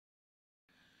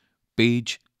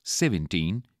Page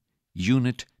 17,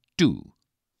 Unit 2.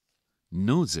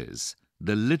 Noses,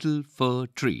 the Little Fir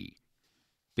Tree.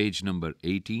 Page number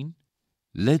 18.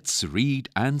 Let's read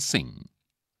and sing.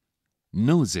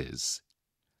 Noses.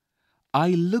 I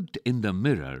looked in the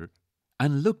mirror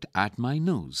and looked at my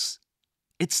nose.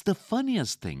 It's the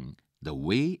funniest thing, the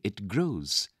way it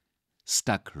grows.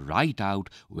 Stuck right out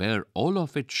where all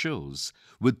of it shows,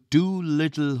 with two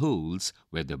little holes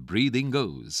where the breathing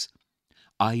goes.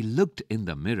 I looked in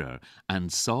the mirror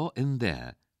and saw in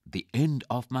there the end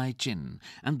of my chin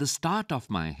and the start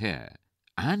of my hair,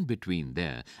 and between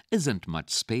there isn't much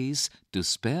space to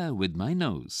spare with my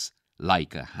nose,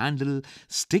 like a handle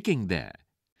sticking there.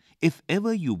 If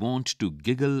ever you want to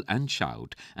giggle and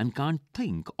shout and can't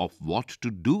think of what to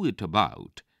do it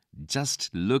about, just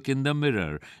look in the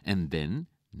mirror and then,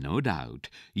 no doubt,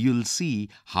 you'll see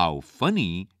how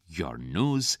funny your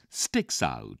nose sticks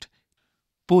out.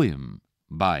 Poem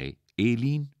by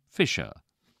Aileen Fisher.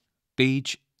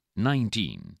 Page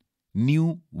 19.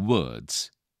 New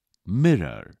words.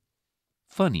 Mirror.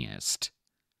 Funniest.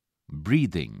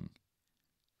 Breathing.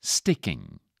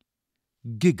 Sticking.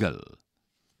 Giggle.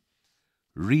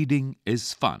 Reading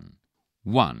is fun.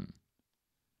 1.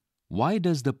 Why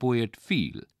does the poet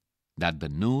feel that the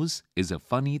nose is a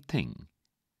funny thing?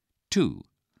 2.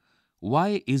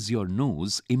 Why is your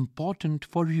nose important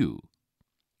for you?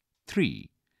 3.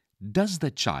 Does the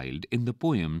child in the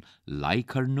poem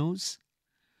like her nose?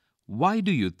 Why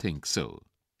do you think so?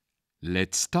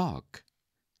 Let's talk.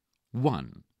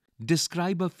 1.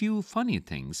 Describe a few funny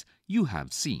things you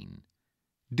have seen.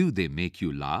 Do they make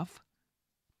you laugh?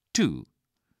 2.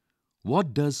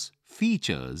 What does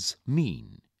features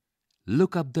mean?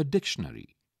 Look up the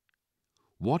dictionary.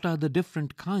 What are the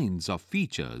different kinds of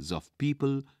features of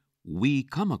people we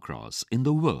come across in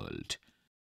the world?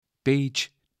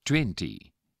 Page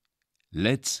 20.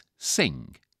 Let's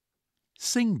sing.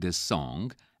 Sing this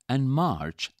song and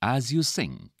march as you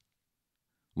sing.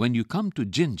 When you come to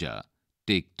Ginger,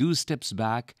 take 2 steps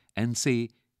back and say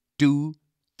 2,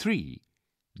 3.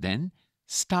 Then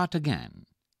start again.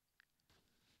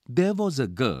 There was a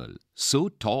girl so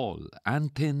tall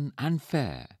and thin and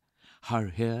fair. Her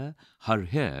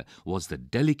hair was the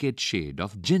delicate shade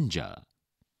of ginger.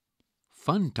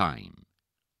 Fun time.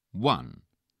 1.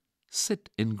 Sit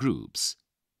in groups.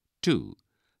 2.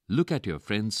 Look at your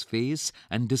friend's face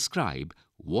and describe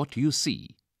what you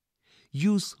see.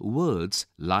 Use words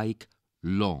like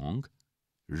long,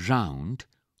 round,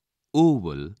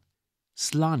 oval,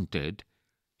 slanted,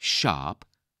 sharp,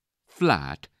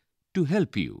 flat to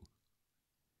help you.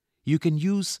 You can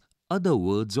use other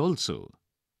words also.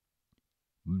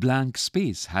 Blank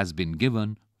space has been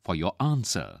given for your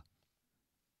answer.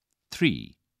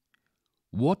 3.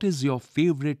 What is your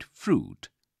favorite fruit?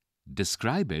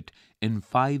 Describe it in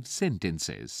 5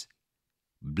 sentences.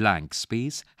 Blank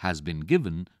space has been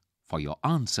given for your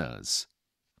answers.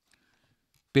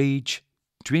 Page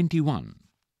 21.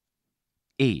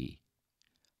 A.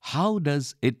 How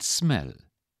does it smell?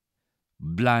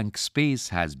 Blank space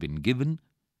has been given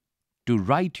to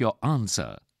write your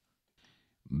answer.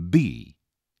 B.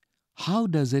 How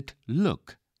does it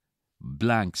look?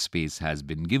 Blank space has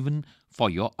been given for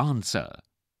your answer.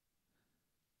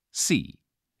 C.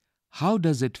 How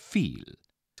does it feel?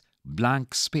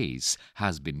 Blank space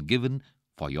has been given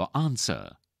for your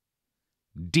answer.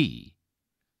 D.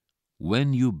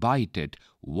 When you bite it,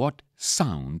 what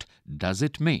sound does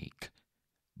it make?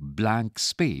 Blank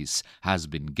space has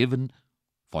been given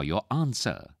for your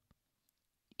answer.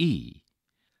 E.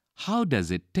 How does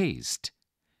it taste?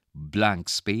 Blank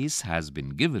space has been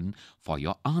given for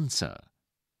your answer.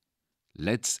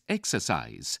 Let's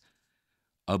exercise.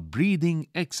 A breathing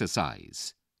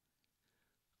exercise.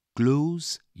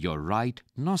 Close your right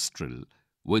nostril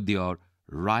with your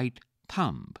right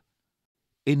thumb.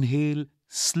 Inhale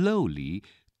slowly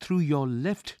through your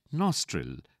left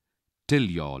nostril till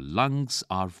your lungs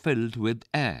are filled with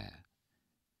air.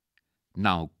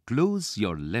 Now close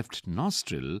your left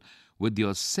nostril with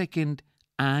your second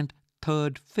and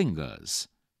third fingers.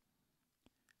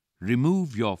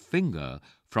 Remove your finger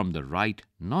from the right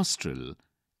nostril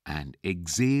and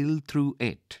exhale through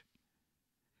it.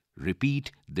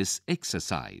 Repeat this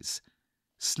exercise.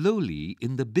 Slowly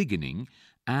in the beginning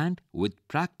and with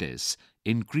practice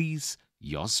increase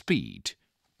your speed.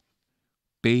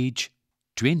 Page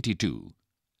 22.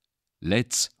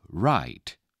 Let's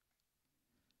write.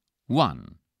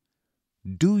 1.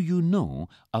 Do you know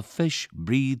a fish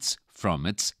breathes from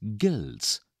its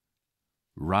gills?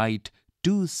 Write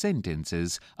 2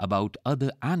 sentences about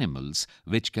other animals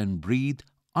which can breathe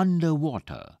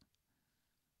underwater.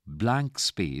 Blank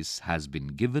space has been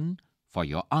given for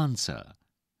your answer.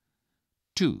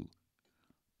 2.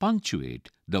 Punctuate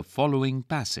the following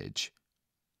passage.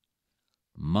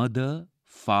 Mother,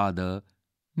 father,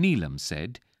 Neelam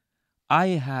said, I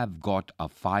have got a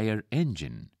fire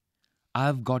engine.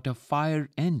 I've got a fire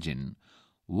engine.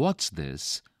 What's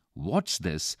this? What's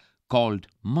this? Called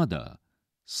mother,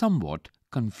 somewhat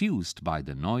confused by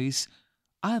the noise.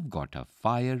 I've got a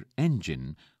fire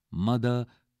engine. Mother,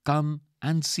 come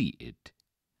and see it.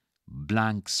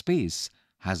 Blank space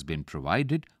has been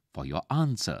provided for your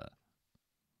answer.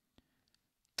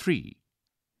 3.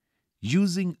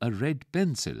 Using a red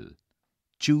pencil,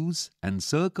 choose and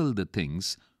circle the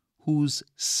things whose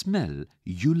smell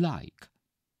you like.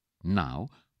 Now,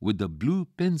 with the blue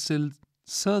pencil,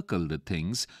 circle the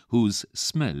things whose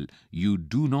smell you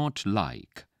do not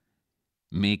like.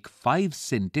 Make 5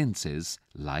 sentences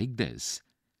like this.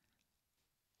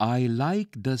 I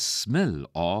like the smell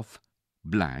of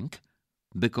blank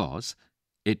because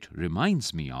it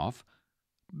reminds me of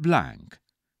blank.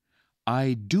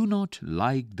 I do not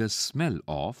like the smell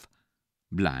of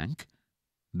blank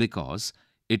because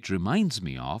it reminds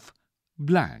me of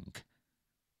blank.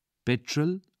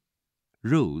 Petrol,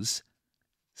 rose,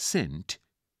 scent,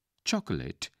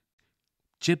 chocolate,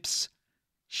 chips,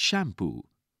 shampoo,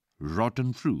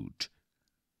 rotten fruit,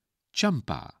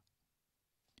 champa.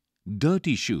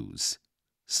 Dirty shoes,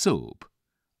 soap,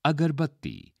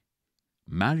 agarbatti,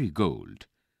 marigold,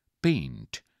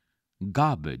 paint,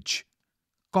 garbage,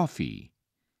 coffee,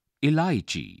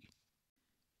 elaichi.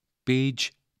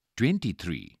 Page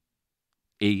 23.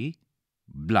 A.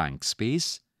 Blank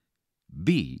space.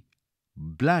 B.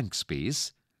 Blank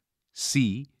space.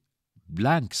 C.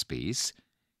 Blank space.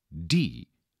 D.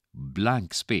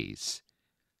 Blank space.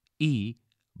 E.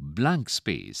 Blank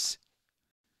space.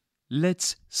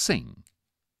 Let's sing.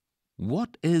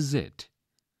 What is it?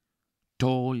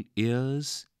 Tall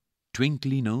ears,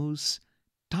 twinkly nose,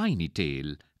 tiny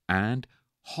tail, and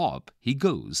hop he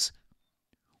goes.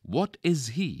 What is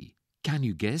he? Can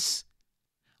you guess?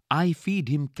 I feed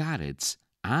him carrots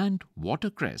and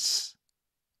watercress.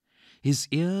 His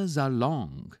ears are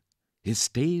long, his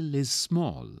tail is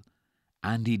small,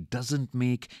 and he doesn't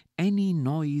make any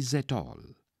noise at all.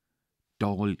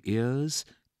 Tall ears,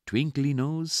 twinkly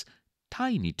nose,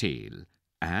 tiny tail,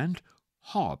 and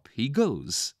hop he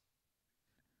goes.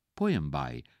 Poem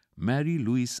by Mary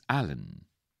Louise Allen.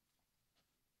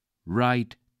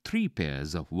 Write 3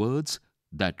 pairs of words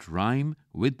that rhyme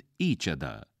with each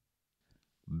other.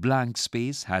 Blank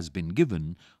space has been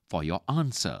given for your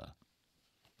answer.